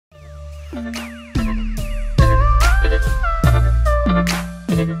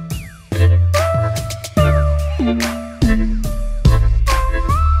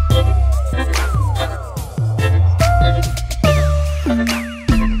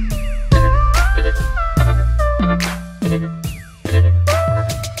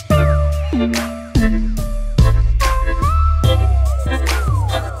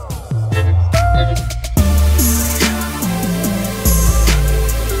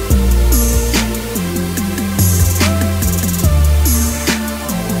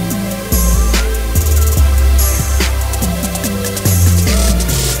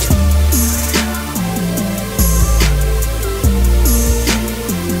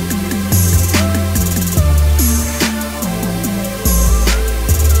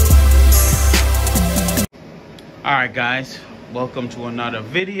Alright guys, welcome to another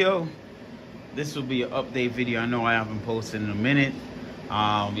video. This will be an update video. I know I haven't posted in a minute.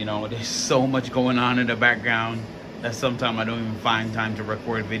 You know, there's so much going on in the background that sometimes I don't even find time to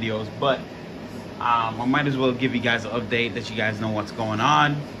record videos, but I might as well give you guys an update that you guys know what's going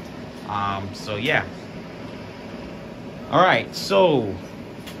on. So yeah. Alright, so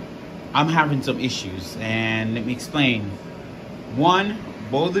I'm having some issues, and let me explain. One,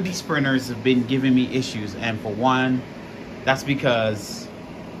 both of these printers have been giving me issues, and for one, that's because,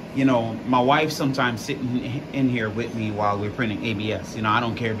 you know, my wife sometimes sitting in here with me while we're printing ABS. You know, I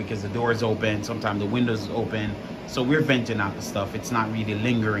don't care because the door is open, sometimes the windows are open, so we're venting out the stuff. It's not really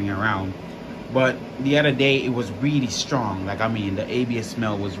lingering around. But the other day, it was really strong. Like, I mean, the ABS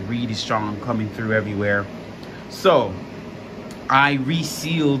smell was really strong, coming through everywhere. So I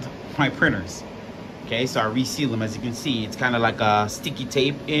resealed my printers. Okay, so I resealed them. As you can see, it's kind of like a sticky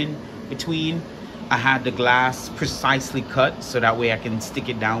tape in between. I had the glass precisely cut so that way I can stick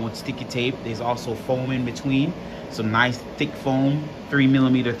it down with sticky tape. There's also foam in between, some nice thick foam,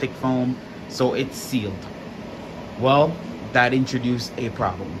 3mm thick foam, so it's sealed. Well, that introduced a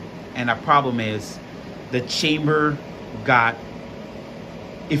problem, and the problem is the chamber got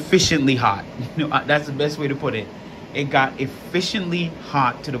efficiently hot. You know, that's the best way to put it. It got efficiently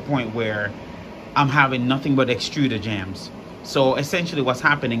hot to the point where I'm having nothing but extruder jams. So essentially what's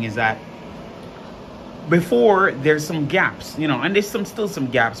happening is that before, there's some gaps, you know, and there's still some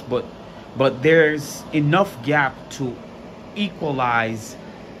gaps, but there's enough gap to equalize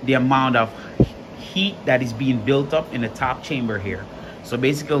the amount of heat that is being built up in the top chamber here. So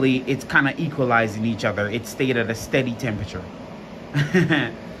basically it's kind of equalizing each other. It stayed at a steady temperature.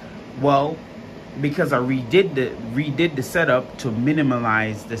 Well, because I redid the setup to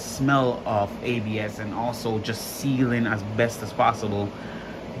minimize the smell of ABS and also just sealing as best as possible,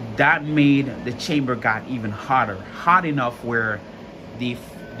 that made the chamber got even hotter. Hot enough where the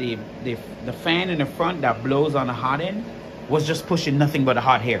fan in the front that blows on the hot end was just pushing nothing but a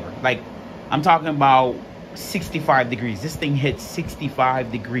hot air. Like, I'm talking about 65 degrees. This thing hit 65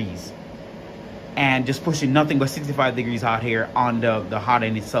 degrees. And just pushing nothing but 65 degrees hot air on the hot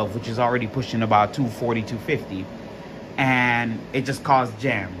end itself, which is already pushing about 240, 250. And it just caused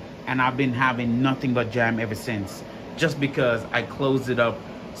jam. And I've been having nothing but jam ever since, just because I closed it up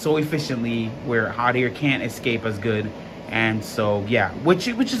so efficiently where hot air can't escape as good. And so, yeah, which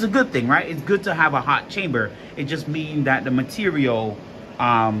is a good thing, right? It's good to have a hot chamber. It just means that the material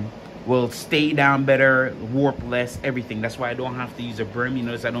will stay down better, warp less, everything. That's why I don't have to use a brim. You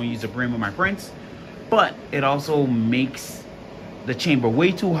notice I don't use a brim with my prints. But it also makes the chamber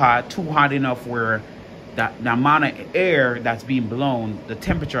way too hot enough where the amount of air that's being blown, the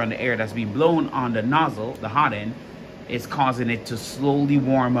temperature on the air that's being blown on the nozzle, the hot end, is causing it to slowly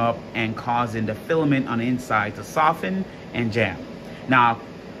warm up and causing the filament on the inside to soften and jam. Now,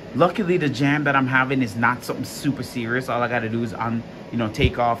 luckily the jam that I'm having is not something super serious. All I got to do is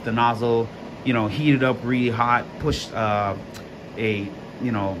take off the nozzle, you know, heat it up really hot, push the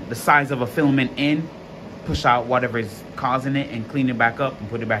size of a filament in, push out whatever is causing it, and clean it back up and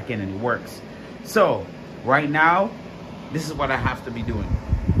put it back in, and it works. So right now, this is what I have to be doing.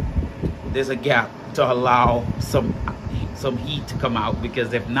 There's a gap to allow some heat to come out,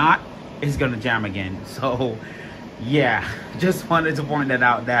 because if not, it's gonna jam again. So yeah, just wanted to point that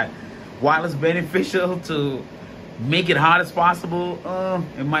out, that while it's beneficial to make it hot as possible,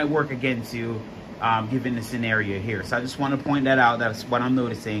 it might work against you given the scenario here. So I just want to point that out. That's what I'm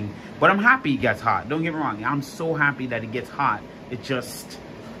noticing. But I'm happy it gets hot. Don't get me wrong. I'm so happy that it gets hot. It just,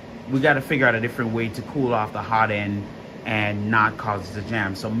 we got to figure out a different way to cool off the hot end and not cause the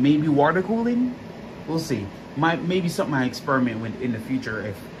jam. So maybe water cooling? We'll see. Maybe something I experiment with in the future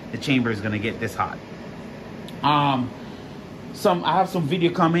if the chamber is going to get this hot. I have some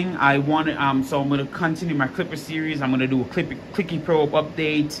video coming. I want to, so I'm going to continue my clipper series. I'm going to do a clicky probe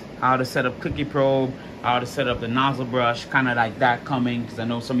update, how to set up clicky probe, how to set up the nozzle brush, kind of like that coming, because I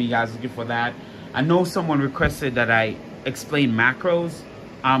know some of you guys are looking for that. I know someone requested that I explain macros.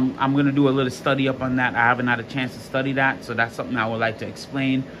 I'm going to do a little study up on that. I haven't had a chance to study that, so that's something I would like to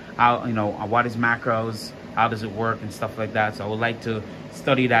explain. How, you know, what is macros, how does it work and stuff like that. So I would like to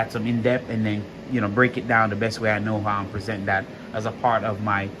study that some in depth, and then, you know, break it down the best way I know how I'm present that as a part of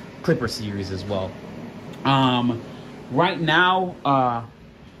my clipper series as well. Right now,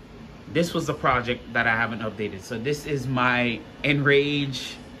 this was the project that I haven't updated. So this is my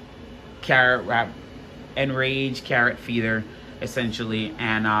Enrage carrot feeder, essentially,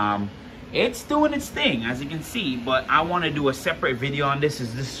 and it's doing its thing, as you can see. But I want to do a separate video on this.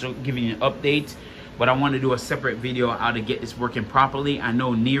 Is this giving you an update? But I want to do a separate video on how to get this working properly. I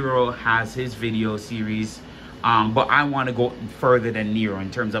know Nero has his video series, but I want to go further than Nero in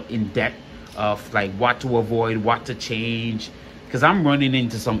terms of in depth of like what to avoid, what to change, because I'm running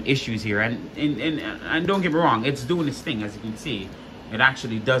into some issues here. And don't get me wrong, it's doing its thing, as you can see. It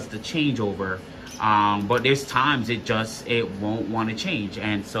actually does the changeover. But there's times it won't want to change,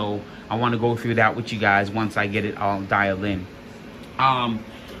 and so I want to go through that with you guys once I get it all dialed in.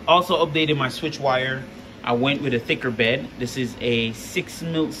 Also updated my switch wire. I went with a thicker bed. This is a 6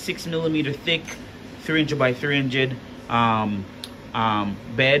 millimeter thick 300 by 300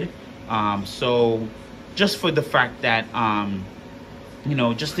 bed. So just for the fact that you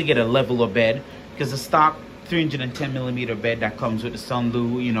know, just to get a level of bed, because the stock 310 millimeter bed that comes with the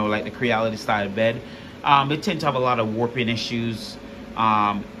Sunlu, you know, like the Creality style bed, it tends to have a lot of warping issues,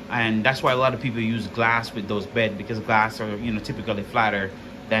 and that's why a lot of people use glass with those beds, because glass are, you know, typically flatter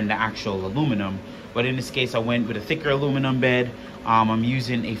than the actual aluminum. But in this case, I went with a thicker aluminum bed. I'm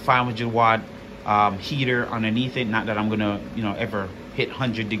using a 500 watt heater underneath it. Not that I'm gonna, you know, ever hit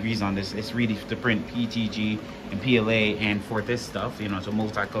 100 degrees on this. It's really to print PTG and PLA, and for this stuff, you know, it's a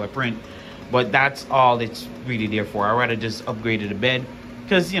multicolor print. But that's all it's really there for. I rather just upgraded the bed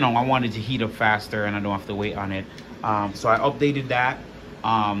because, you know, I wanted to heat up faster and I don't have to wait on it. So I updated that,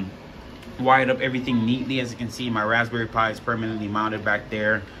 wired up everything neatly. As you can see, my Raspberry Pi is permanently mounted back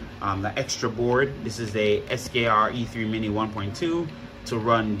there. The extra board, this is a SKR E3 Mini 1.2 to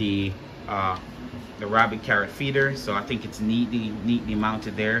run the rabbit carrot feeder. So I think it's neatly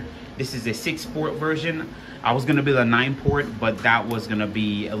mounted there. This is a 6-port version. I was gonna build a 9-port, but that was gonna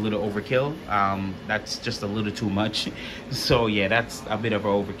be a little overkill. That's just a little too much. So yeah, that's a bit of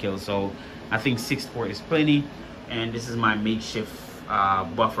an overkill. So I think 6-port is plenty. And this is my makeshift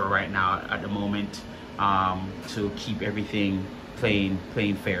buffer right now at the moment, to keep everything plain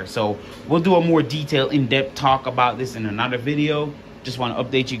fair. So we'll do a more detailed, in-depth talk about this in another video. Just want to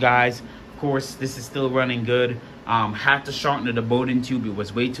update you guys. Of course, this is still running good. Had to shorten the Bowden tube. It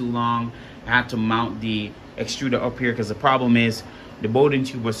was way too long. I had to mount the extruder up here because the problem is the Bowden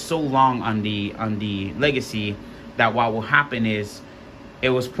tube was so long on the Legacy that what will happen is it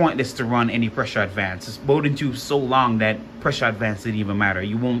was pointless to run any pressure advance. This Bowden tube so long that pressure advance didn't even matter.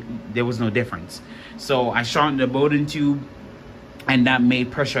 There was no difference. So I shortened the Bowden tube, and that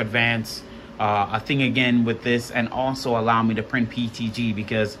made pressure advance a thing again with this, and also allow me to print PTG,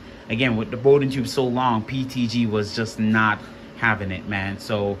 because again, with the Bowden tube so long, PTG was just not having it, man.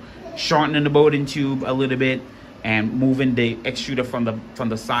 So shortening the Bowden tube a little bit and moving the extruder from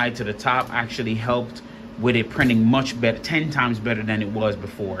the side to the top actually helped with it printing much better, 10 times better than it was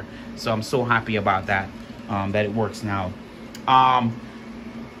before. So I'm so happy about that, that it works now.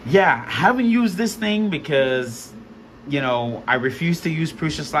 Yeah, I haven't used this thing because, you know, I refuse to use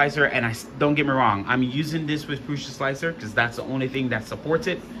Prusa Slicer, and don't get me wrong, I'm using this with Prusa Slicer because that's the only thing that supports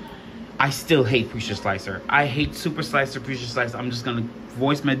it. I still hate Prusa Slicer. I hate Super Slicer, Prusa Slicer. I'm just gonna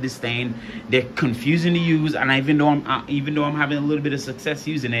voice my disdain. They're confusing to use, and even though I'm having a little bit of success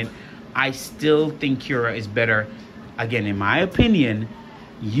using it, I still think Cura is better. Again, in my opinion,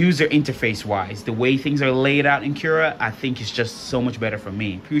 user interface wise, the way things are laid out in Cura, I think it's just so much better for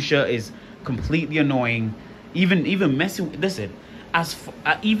me. Prusa is completely annoying. Even messing with, listen,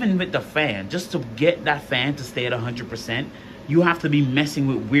 even with the fan, just to get that fan to stay at 100%, you have to be messing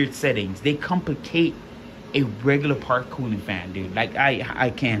with weird settings. They complicate a regular part cooling fan, dude. Like I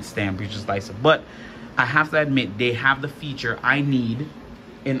can't stand Prusa Slicer, but I have to admit they have the feature I need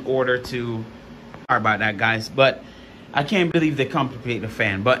in order to, sorry about that, guys, but I can't believe they complicate the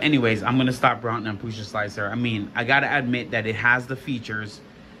fan. But anyways, I'm gonna stop ranting on Prusa Slicer. I mean, I gotta admit that it has the features,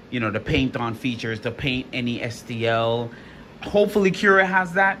 you know, the paint on features, to paint any STL. Hopefully Cura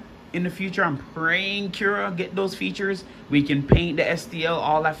has that in the future. I'm praying Cura get those features. We can paint the STL,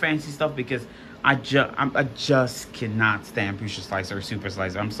 all that fancy stuff, because I just cannot stand Prusa Slicer or Super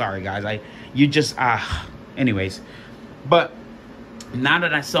Slicer. I'm sorry, guys. You just anyways. But now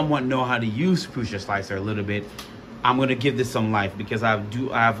that I somewhat know how to use Prusa Slicer a little bit, I'm gonna give this some life because I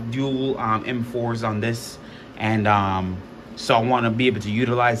have dual M4s on this, and so I want to be able to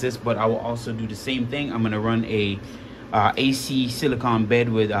utilize this. But I will also do the same thing. I'm gonna run a AC silicone bed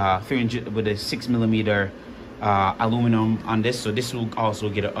with 300 with a 6mm aluminum on this, so this will also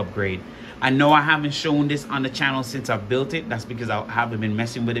get an upgrade. I know I haven't shown this on the channel since I built it. That's because I haven't been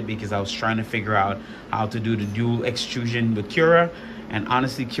messing with it, because I was trying to figure out how to do the dual extrusion with Cura, and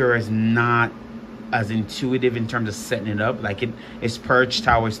honestly Cura is not as intuitive in terms of setting it up. Like its perch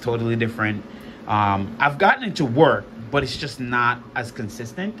tower is totally different. I've gotten it to work, but it's just not as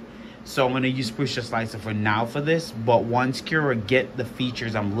consistent. So I'm gonna use Prusa Slicer for now for this, but once Cura get the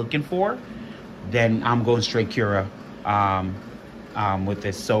features I'm looking for, then I'm going straight Cura with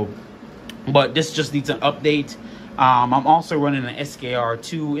this. So, but this just needs an update. I'm also running an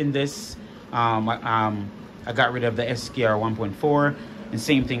SKR2 in this. I got rid of the SKR 1.4, and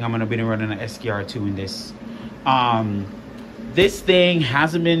same thing, I'm gonna be running an SKR2 in this. This thing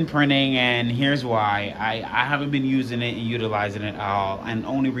hasn't been printing, and here's why. I haven't been using it and utilizing it at all, and the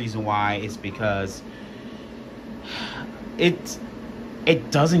only reason why is because it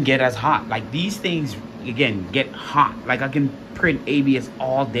doesn't get as hot. Like these things, again, get hot. Like I can print ABS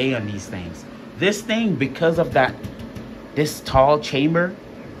all day on these things. This thing, because of this tall chamber,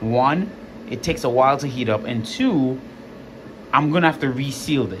 one, it takes a while to heat up, and two, I'm gonna have to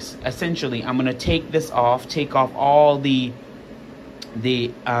reseal this. Essentially, I'm gonna take this off, take off all the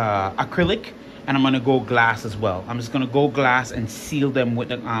acrylic, and I'm gonna go glass as well. I'm just gonna go glass and seal them with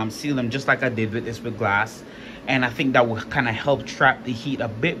the seal them just like I did with this with glass, and I think that will kind of help trap the heat a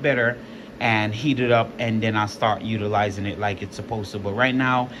bit better and heat it up, and then I'll start utilizing it like it's supposed to. But right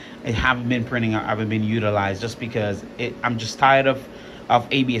now it haven't been printing, I haven't been utilized, just because I'm just tired of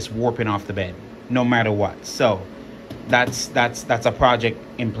ABS warping off the bed no matter what. So that's a project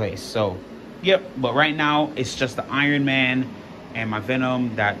in place. So yep, but right now it's just the Iron Man and my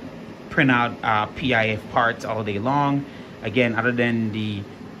Venom that print out PIF parts all day long. Again, other than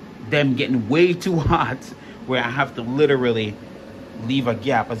them getting way too hot, where I have to literally leave a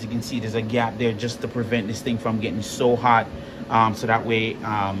gap. As you can see, there's a gap there just to prevent this thing from getting so hot, so that way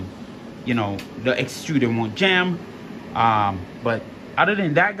you know, the extruder won't jam. But other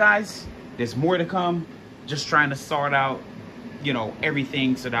than that, guys, there's more to come. Just trying to sort out, you know,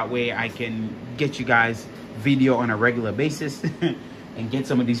 everything, so that way I can get you guys video on a regular basis and get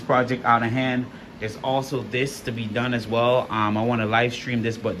some of these projects out of hand. There's also this to be done as well. I want to live stream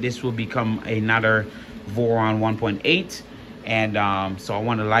this, but this will become another Voron 1.8, and so I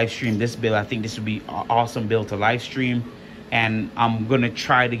want to live stream this build. I think this would be an awesome build to live stream, and I'm gonna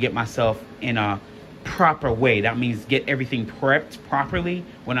try to get myself in a proper way. That means get everything prepped properly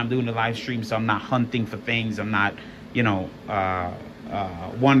when I'm doing the live stream, so I'm not hunting for things. I'm not, you know,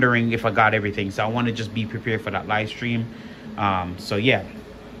 wondering if I got everything. So I want to just be prepared for that live stream. So yeah,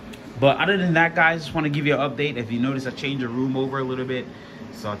 but other than that, guys, just want to give you an update. If you notice, I changed the room over a little bit,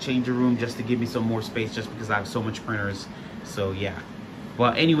 so I'll change the room just to give me some more space, just because I have so much printers. So yeah,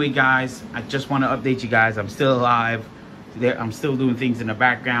 but anyway, guys, I just want to update you guys. I'm still alive. I'm still doing things in the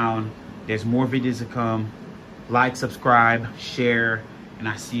background. There's more videos to come. Like, subscribe, share, and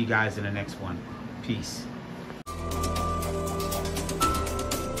I'll see you guys in the next one. Peace.